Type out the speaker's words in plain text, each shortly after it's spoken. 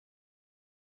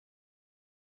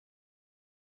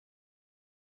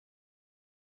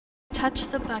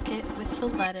Touch the bucket with the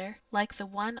letter like the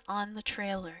one on the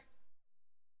trailer.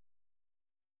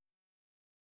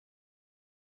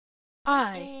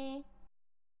 I,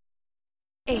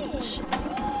 H,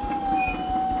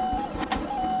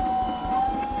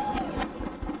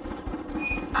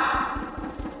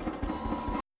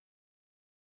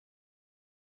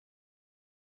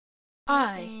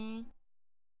 I,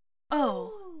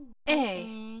 O,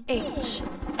 A, H.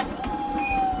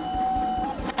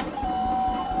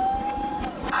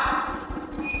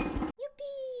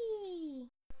 Yippee!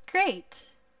 Great!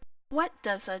 What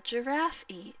does a giraffe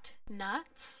eat?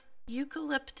 Nuts?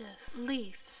 Eucalyptus.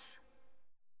 Leaves.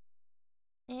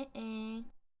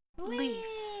 Leaves.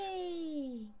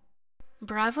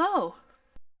 Bravo!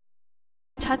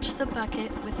 Touch the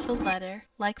bucket with the letter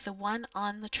like the one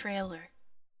on the trailer.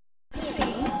 C,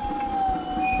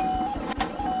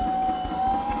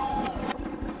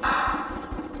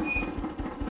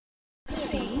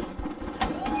 C,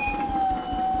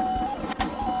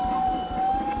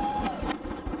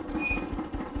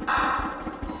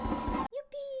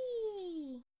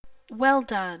 Yippee! well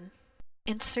done.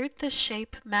 Insert the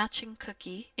shape matching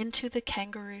cookie into the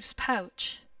kangaroo's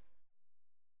pouch.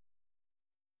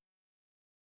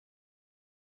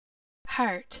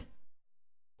 Heart,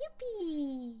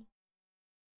 Yippee!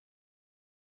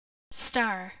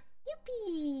 star,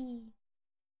 Yippee!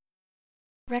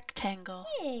 rectangle.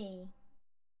 Yay!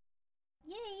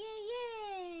 Yay, yay,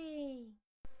 yay!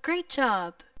 Great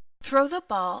job! Throw the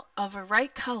ball of a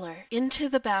right color into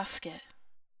the basket.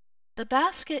 The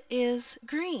basket is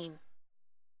green.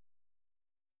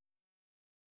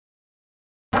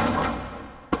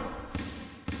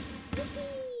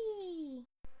 Yippee!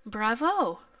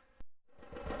 Bravo!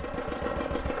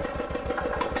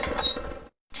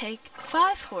 Take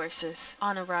 5 horses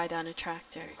on a ride on a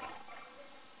tractor.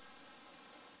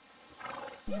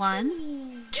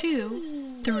 1,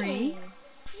 2, 3,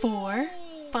 4,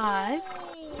 5.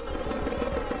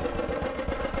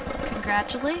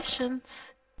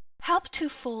 Congratulations! Help to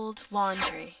fold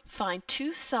laundry. Find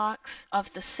 2 socks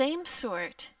of the same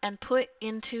sort and put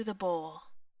into the bowl.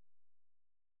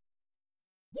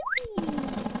 Yippee!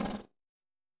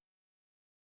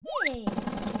 Yay!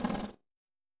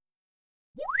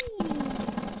 Yippee!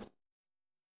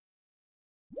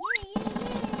 Yay,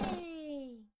 yay,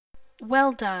 yay!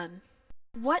 Well done!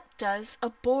 What does a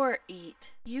boar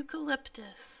eat?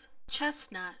 Eucalyptus,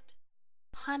 chestnut,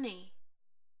 honey.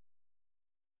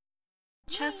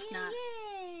 Chestnut.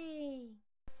 Yay!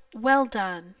 Well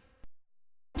done!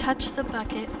 Touch the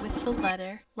bucket with the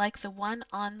letter like the one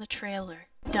on the trailer.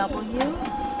 W,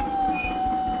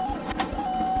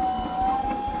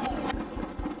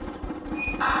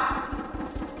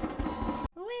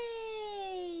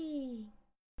 Hooray!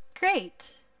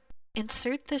 great!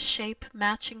 Insert the shape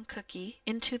matching cookie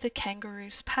into the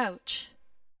kangaroo's pouch.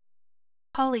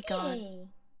 Polygon, Yay!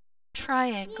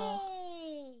 triangle,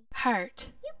 Yay! heart.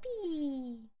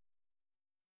 Yippee!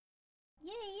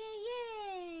 Yay, yay,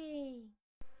 yay!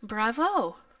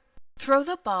 Bravo! Throw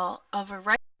the ball of a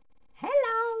right.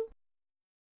 Hello!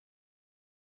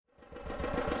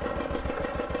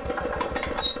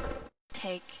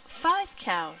 Take 5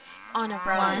 cows on a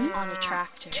ride on a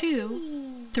tractor.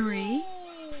 2, 3,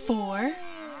 4,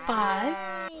 5.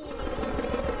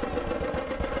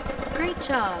 Great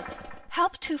job!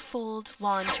 Help to fold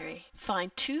laundry.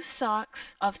 Find 2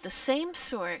 socks of the same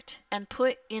sort and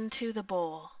put into the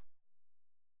bowl.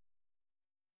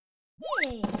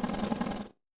 Yay! Yay!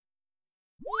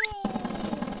 Yay!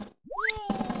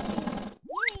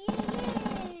 Yay,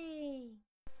 yay!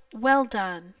 Well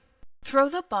done! Throw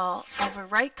the ball of a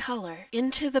right color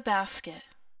into the basket.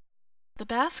 The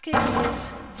basket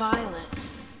is violet.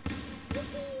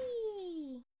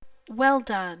 Yippee! Well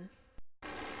done!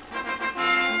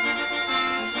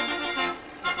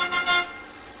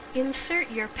 Insert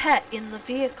your pet in the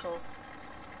vehicle.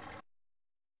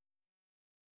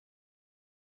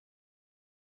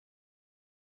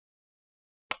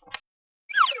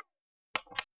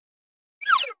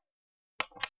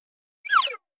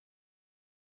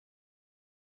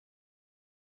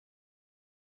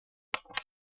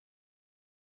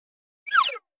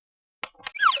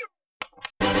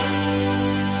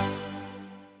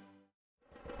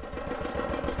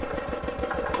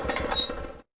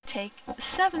 Take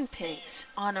 7 pigs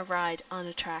on a ride on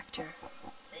a tractor.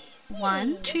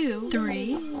 1, 2,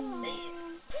 3,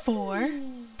 4,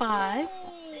 5,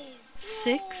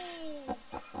 6,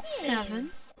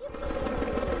 7.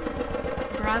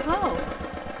 Bravo!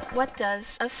 What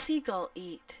does a seagull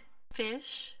eat?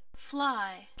 Fish,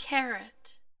 fly,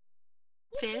 carrot.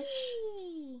 Fish.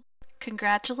 Yippee!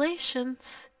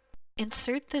 Congratulations!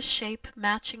 Insert the shape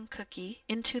matching cookie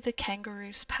into the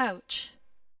kangaroo's pouch.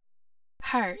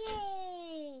 Heart,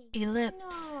 Yay!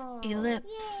 ellipse, No! ellipse,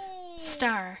 Yay!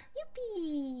 star.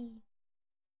 Yippee!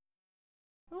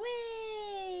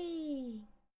 Way!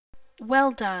 Well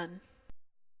done.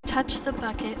 Touch the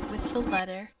bucket with the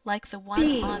letter like the one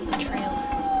B. on the trailer.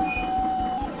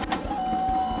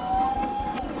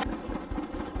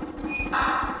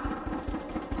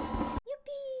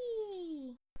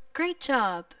 Yippee! Great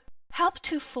job! Help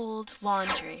to fold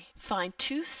laundry. Find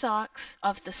 2 socks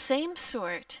of the same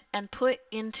sort and put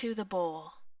into the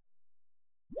bowl.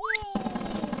 Yay!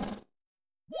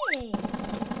 Yay!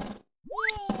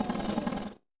 Yay!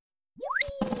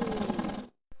 Yippee!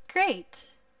 Great!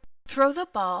 Throw the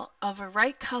ball of a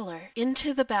right color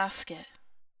into the basket.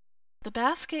 The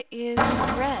basket is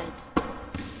red.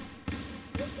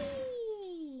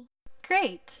 Yippee!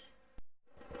 Great!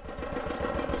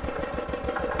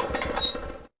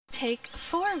 Take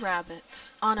 4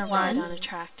 rabbits on a ride on a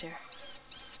tractor.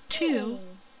 2,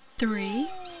 3, Yay!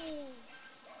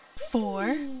 4.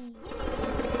 Yay!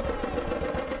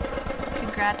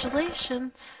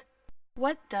 Congratulations!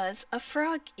 What does a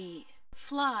frog eat?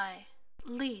 Fly,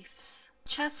 leaves,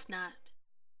 chestnut.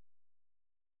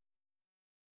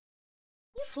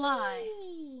 Fly.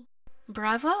 Yippee!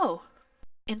 Bravo!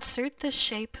 Insert the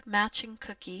shape matching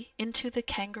cookie into the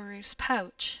kangaroo's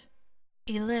pouch.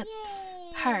 Ellipse, Yay!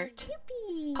 heart,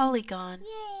 Yippee! polygon.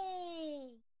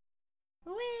 Yay!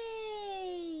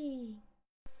 Way!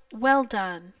 Well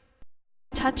done!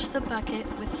 Touch the bucket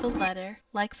with the letter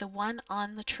like the one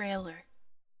on the trailer.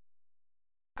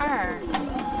 R.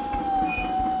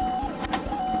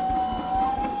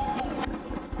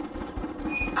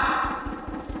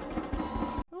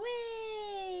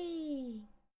 Way!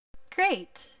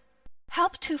 Great!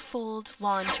 Help to fold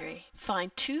laundry.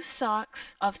 Find 2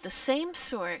 socks of the same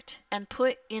sort and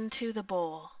put into the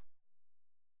bowl.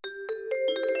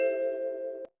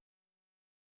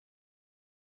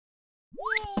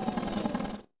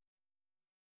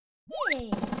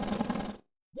 Yay!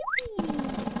 Yippee!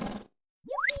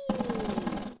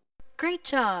 Yippee! Great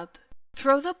job!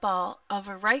 Throw the ball of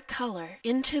a right color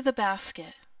into the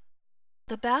basket.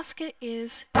 The basket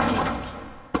is pink.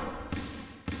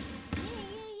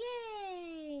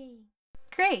 Yay!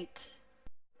 Great!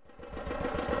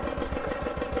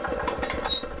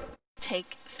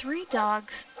 Take 3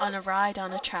 dogs on a ride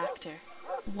on a tractor.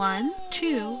 1,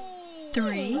 2,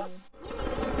 3.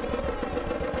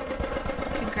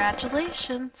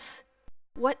 Congratulations!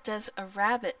 What does a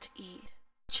rabbit eat?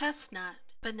 Chestnut,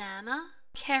 banana,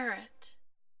 carrot.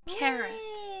 Carrot.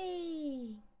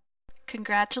 Yay!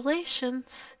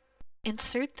 Congratulations!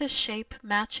 Insert the shape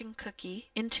matching cookie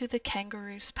into the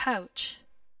kangaroo's pouch.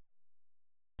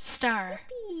 Star,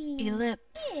 Yippee!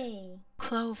 ellipse, Yay!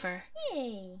 clover.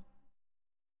 Yay!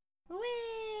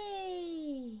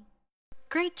 Way!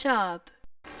 Great job!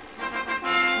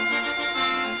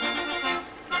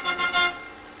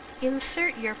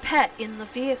 Insert your pet in the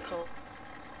vehicle.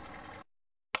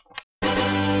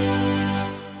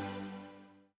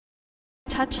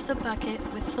 Touch the bucket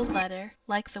with the letter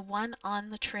like the one on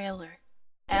the trailer.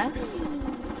 S.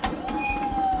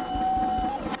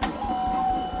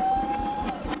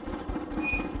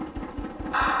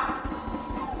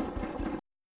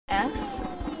 S.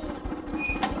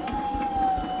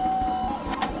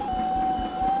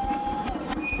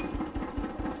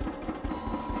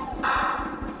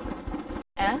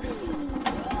 S.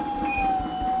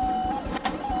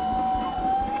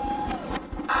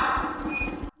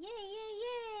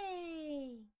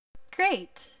 Yay!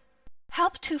 Great!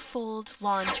 Help to fold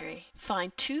laundry.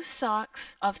 Find 2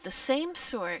 socks of the same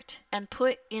sort and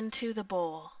put into the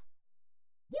bowl.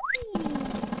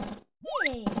 Yippee!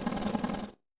 Yay!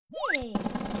 Yay!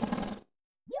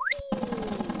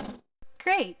 Yippee!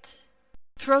 Great!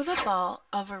 Throw the ball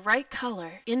of a right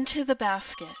color into the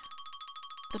basket.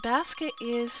 The basket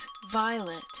is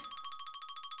violet.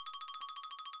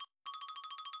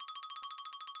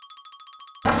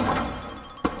 Yay!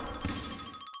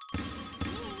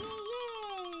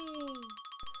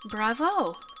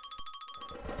 Bravo!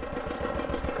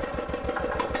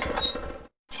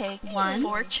 Take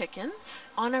 4 chickens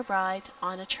on a ride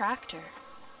on a tractor.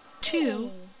 2,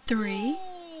 3,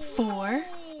 4.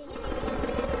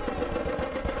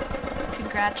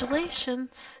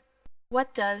 Congratulations!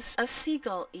 What does a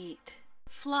seagull eat?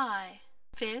 Fly,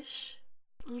 fish,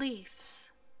 leaves.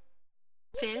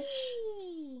 Fish.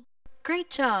 Yippee! Great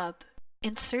job!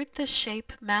 Insert the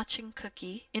shape matching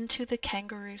cookie into the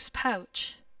kangaroo's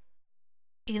pouch.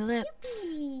 Ellipse,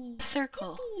 Yippee!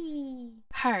 circle, Yippee!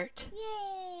 heart.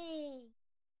 Yay!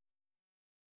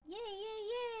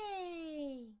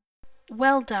 Yay!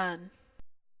 Well done.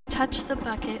 Touch the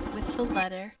bucket with the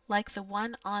letter like the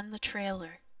one on the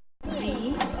trailer.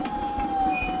 V.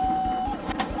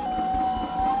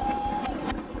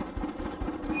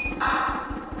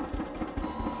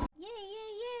 Yay,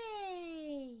 yay,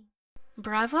 yay!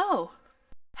 Bravo!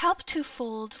 Help to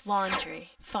fold laundry.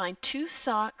 Find 2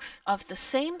 socks of the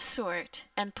same sort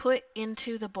and put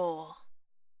into the bowl.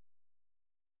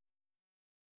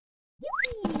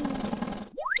 Yippee!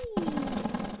 Yippee!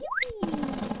 Yippee!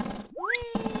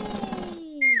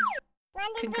 Hooray!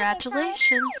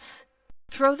 Congratulations!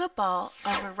 Throw the ball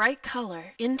of a right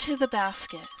color into the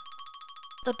basket.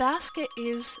 The basket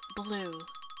is blue.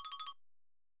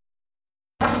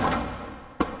 Yay,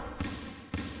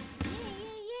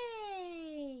 yay,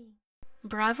 yay!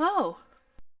 Bravo!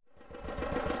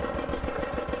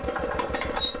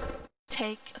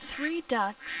 Take 3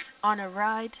 ducks on a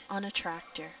ride on a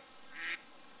tractor.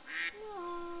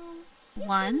 Whoa!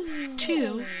 1,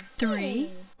 2,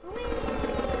 3.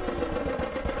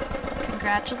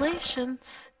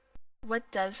 Congratulations! What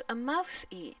does a mouse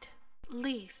eat?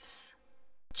 Leaves,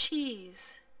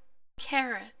 cheese,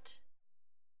 carrot,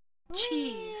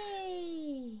 cheese.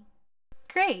 Hooray!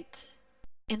 Great!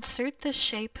 Insert the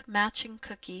shape matching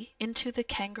cookie into the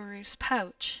kangaroo's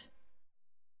pouch.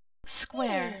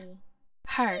 Square, Yay!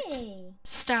 heart, Yay!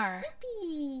 star.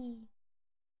 Yippee!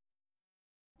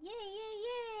 Yay, yay,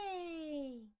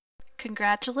 yay!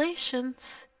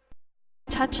 Congratulations!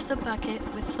 Touch the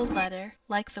bucket with the letter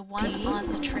like the one D. on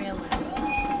the trailer.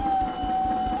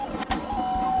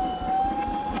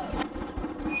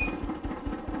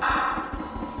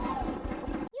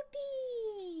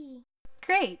 Yippee!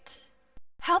 Great!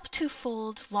 Help to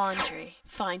fold laundry.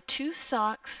 Find 2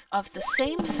 socks of the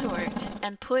same sort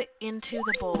and put into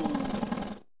the bowl.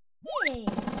 Yay!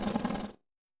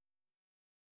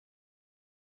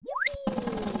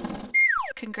 Yippee!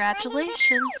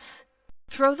 Congratulations!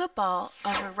 Throw the ball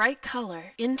of a right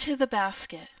color into the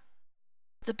basket.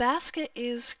 The basket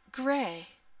is gray.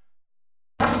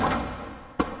 Hooray!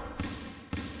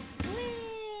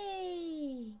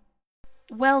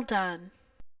 Well done!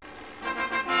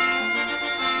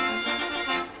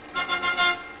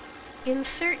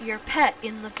 Insert your pet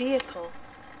in the vehicle.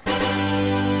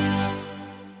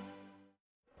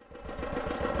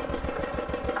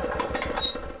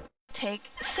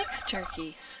 Take 6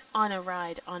 turkeys on a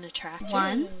ride on a tractor.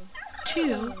 1,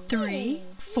 2, 3,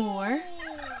 4,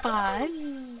 5,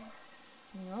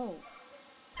 No.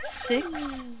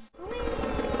 6.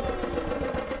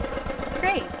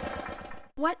 Great!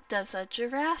 What does a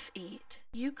giraffe eat?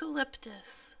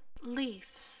 Eucalyptus,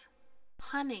 leaves,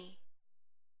 honey,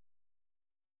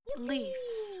 leaves.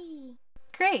 Yippee!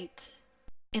 Great!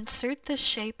 Insert the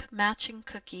shape matching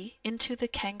cookie into the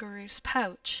kangaroo's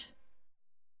pouch.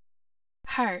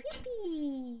 Heart,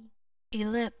 Yippee!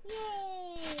 ellipse,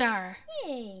 Yay! star.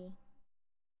 Yay!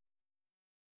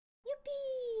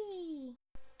 Yippee!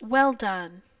 Well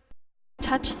done!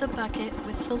 Touch the bucket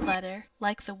with the letter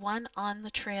like the one on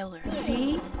the trailer.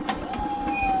 Z.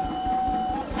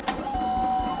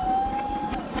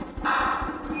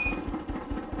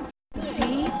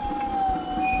 Z.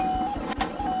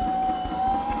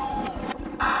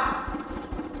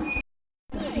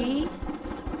 Z.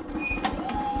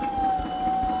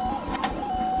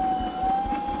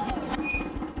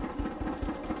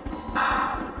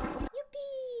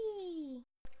 Yippee!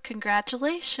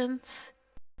 Congratulations!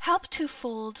 Help to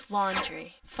fold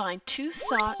laundry. Find 2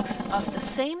 socks of the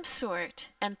same sort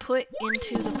and put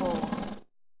into the bowl.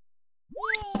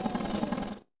 Yay!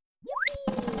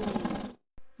 Yippee!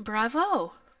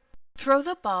 Bravo! Throw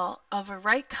the ball of a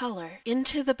right color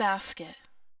into the basket.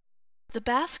 The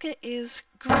basket is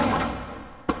gray.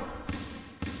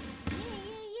 Yay,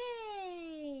 yay,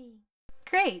 yay!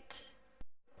 Great!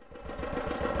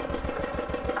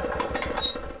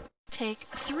 Take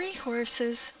 3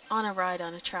 horses on a ride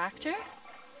on a tractor.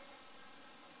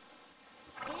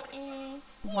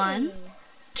 1,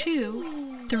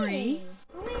 2, 3.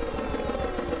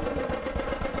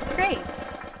 Great!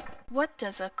 What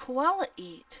does a koala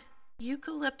eat?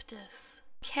 Eucalyptus,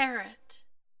 carrot,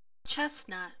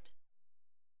 chestnut,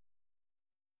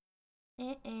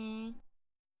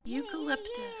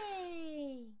 eucalyptus.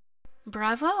 Yay!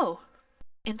 Bravo!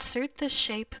 Insert the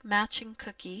shape matching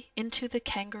cookie into the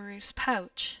kangaroo's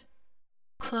pouch.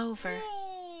 Clover,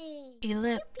 Yay!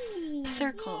 ellipse, Yippee!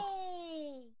 circle.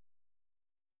 Yay!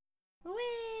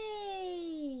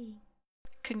 Hooray!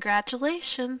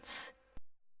 Congratulations!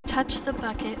 Touch the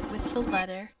bucket with the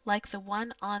letter like the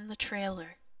one on the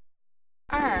trailer.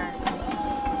 R.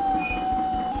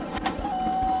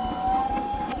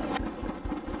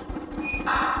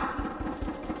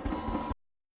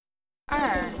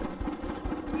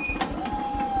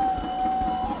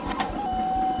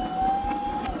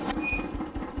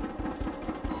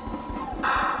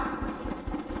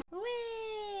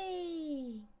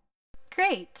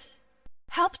 Great!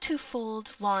 Help to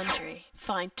fold laundry.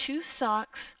 Find 2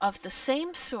 socks of the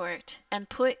same sort and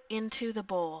put into the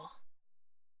bowl.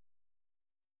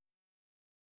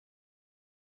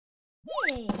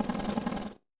 Yay!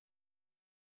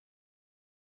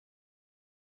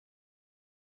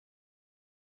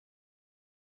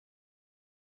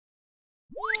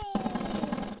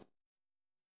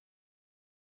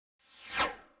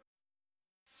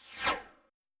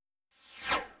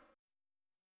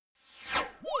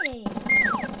 Yay!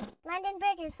 London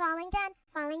Bridge is falling down,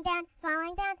 falling down,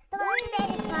 falling down. The London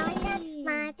Bridge is falling down,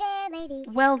 my fair lady.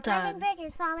 Well London done. Bridge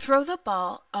is falling. Throw the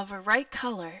ball of a right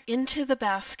color into the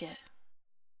basket.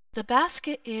 The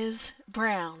basket is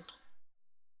brown.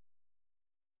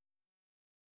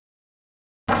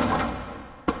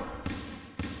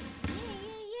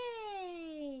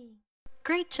 Yay!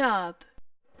 Great job!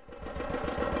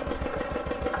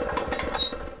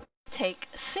 Take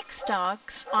 6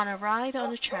 dogs on a ride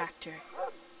on a tractor.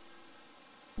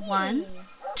 1,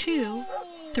 2,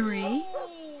 3,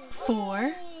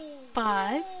 4,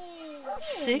 5,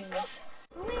 6.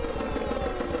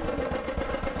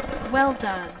 Well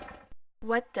done.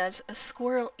 What does a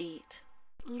squirrel eat?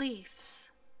 Leaves.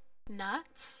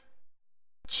 Nuts.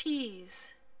 Cheese.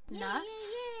 Nuts.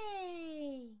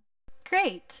 Yay!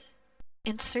 Great!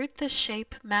 Insert the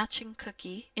shape matching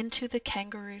cookie into the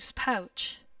kangaroo's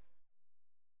pouch.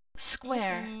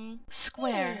 Square,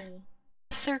 square, Yay!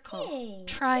 circle, Yay!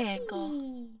 triangle.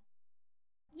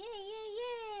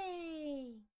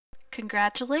 Yay!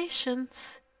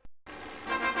 Congratulations!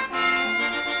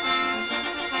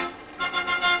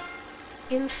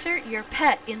 Insert your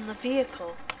pet in the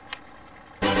vehicle.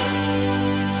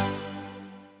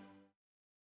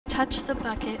 Touch the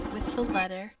bucket with the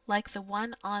letter like the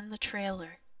one on the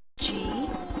trailer. G.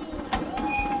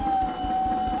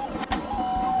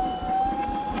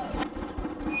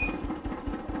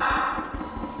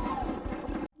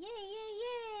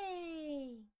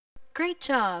 Yay! Great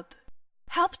job!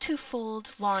 Help to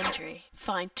fold laundry.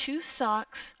 Find 2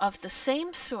 socks of the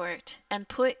same sort and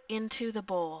put into the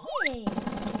bowl. Yay!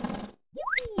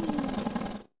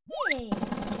 Yippee! Yay!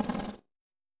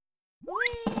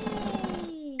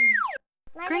 Hooray!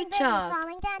 Great London Bridge is job!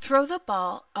 falling down. Throw the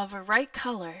ball of a right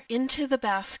color into the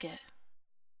basket.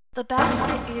 The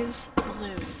basket is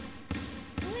blue.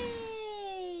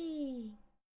 Hooray!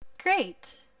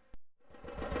 Great!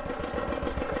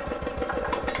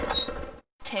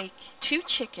 Take 2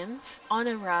 chickens on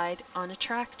a ride on a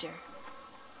tractor.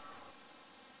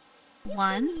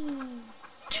 1,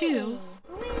 2.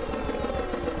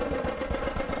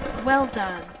 Well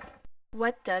done.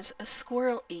 What does a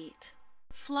squirrel eat?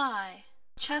 Fly,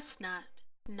 chestnut,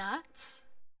 nuts,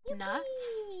 nuts.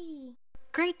 Yippee!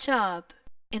 Great job!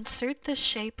 Insert the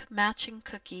shape matching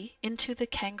cookie into the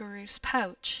kangaroo's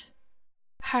pouch.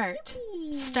 Heart,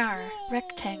 Yippee! star, Yay!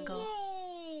 rectangle.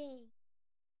 Yay!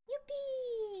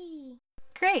 Yippee!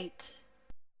 Great!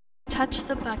 Touch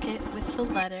the bucket with the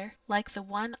letter like the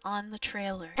one on the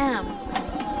trailer. M.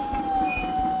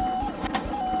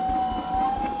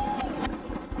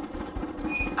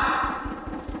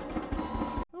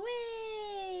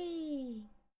 Hooray!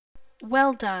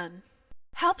 Well done.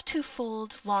 Help to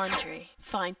fold laundry.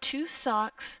 Find 2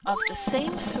 socks of the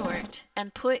same sort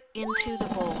and put into the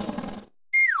bowl.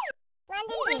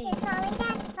 London Bridge is falling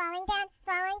down, falling down,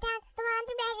 falling down. The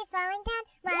London Bridge is falling down,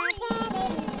 my fair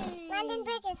lady. London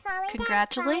Bridge is falling down,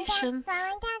 Congratulations.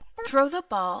 falling down. Throw the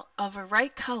ball of a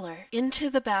right color into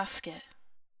the basket.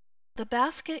 The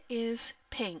basket is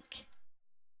pink.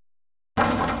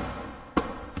 Yay!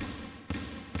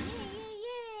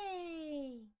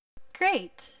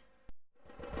 Great!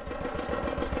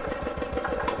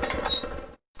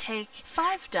 Take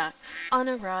 5 ducks on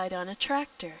a ride on a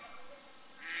tractor.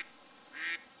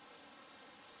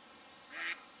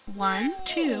 1,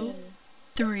 2,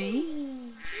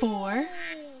 3, 4,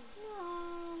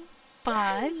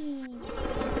 5.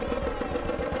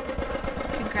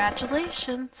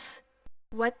 Congratulations!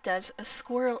 What does a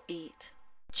squirrel eat?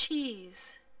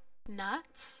 Cheese,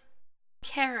 nuts,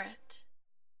 carrot,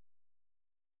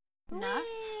 nuts.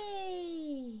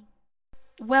 Yay!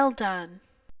 Well done!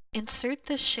 Insert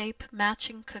the shape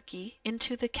matching cookie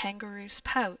into the kangaroo's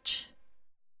pouch.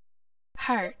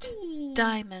 Heart, Yippee!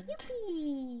 diamond,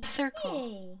 Yippee! circle.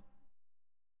 Yay!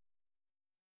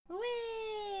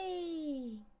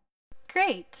 Hooray!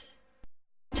 Great!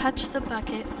 Touch the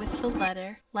bucket with the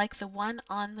letter like the one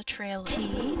on the trailer.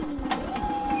 T.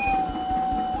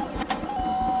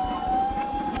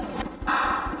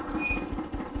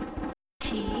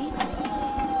 T.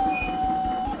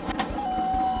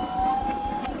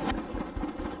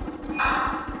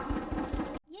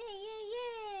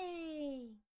 Yay!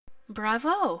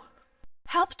 Bravo!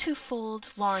 Help to fold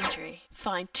laundry.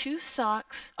 Find 2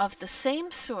 socks of the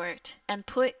same sort and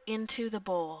put into the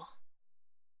bowl.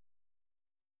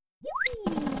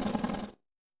 Yippee!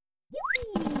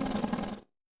 Yippee!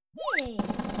 Yay!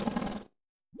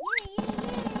 Yay,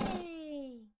 yay,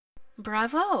 yay!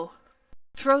 Bravo!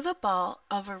 Throw the ball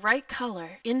of a right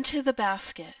color into the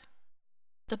basket.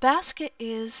 The basket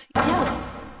is yellow.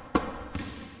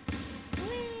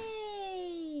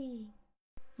 Whee!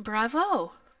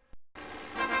 Bravo!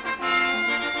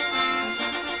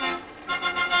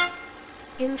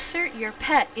 Insert your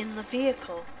pet in the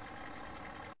vehicle.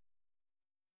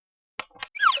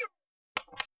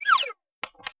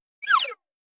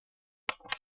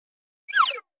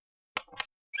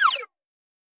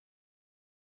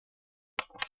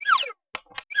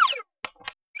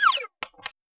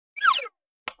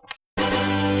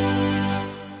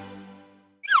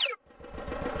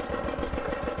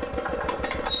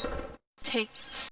 Take